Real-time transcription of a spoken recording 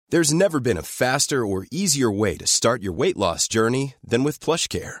There's never been a faster or easier way to start your weight loss journey than with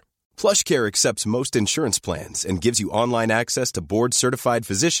PlushCare. PlushCare accepts most insurance plans and gives you online access to board-certified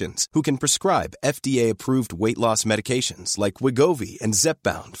physicians who can prescribe FDA-approved weight loss medications like Wegovy and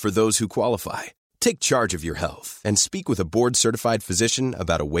Zepbound for those who qualify. Take charge of your health and speak with a board-certified physician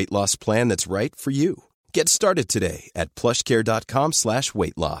about a weight loss plan that's right for you. Get started today at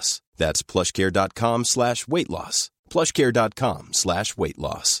plushcare.com/weight loss. That's plushcare.com/weight loss. plushcare.com/weight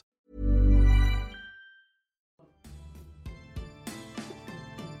loss.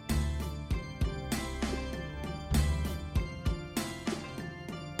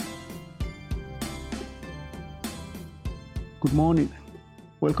 Good morning.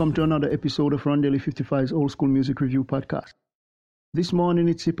 Welcome to another episode of Ron Daly 55's Old School Music Review Podcast. This morning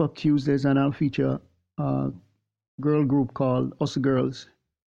it's Hip Hop Tuesdays and I'll feature a girl group called Us Girls,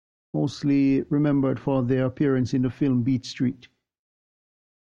 mostly remembered for their appearance in the film Beat Street.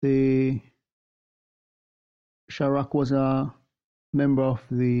 Sha-Rock was a member of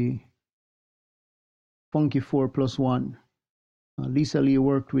the Funky 4+1. Lisa Lee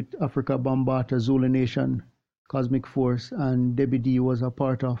worked with Africa Bambaataa, Zulu Nation, Cosmic Force, and Debbie D was a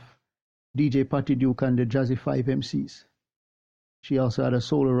part of DJ Patty Duke and the Jazzy 5 MCs. She also had a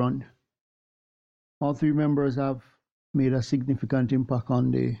solo run. All three members have made a significant impact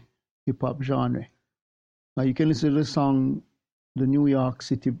on the hip-hop genre. You can listen to the song The New York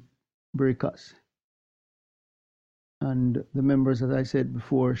City Breakers. And the members, as I said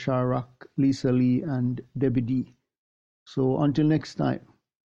before, Sha-Rock, Lisa Lee, and Debbie D. So until next time,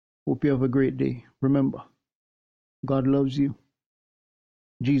 hope you have a great day. Remember, God loves you.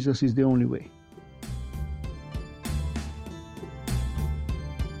 Jesus is the only way.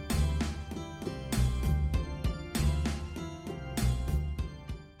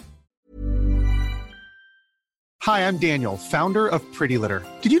 Hi, I'm Daniel, founder of Pretty Litter.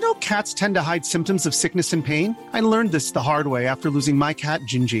 Did you know cats tend to hide symptoms of sickness and pain? I learned this the hard way after losing my cat,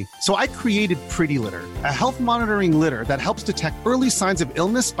 Gingy. So I created Pretty Litter, a health monitoring litter that helps detect early signs of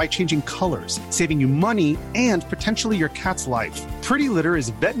illness by changing colors, saving you money and potentially your cat's life. Pretty Litter is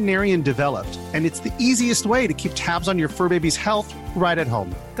veterinarian developed, and it's the easiest way to keep tabs on your fur baby's health right at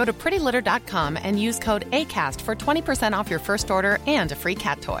home. Go to prettylitter.com and use code ACAST for 20% off your first order and a free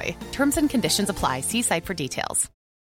cat toy. Terms and conditions apply. See site for details.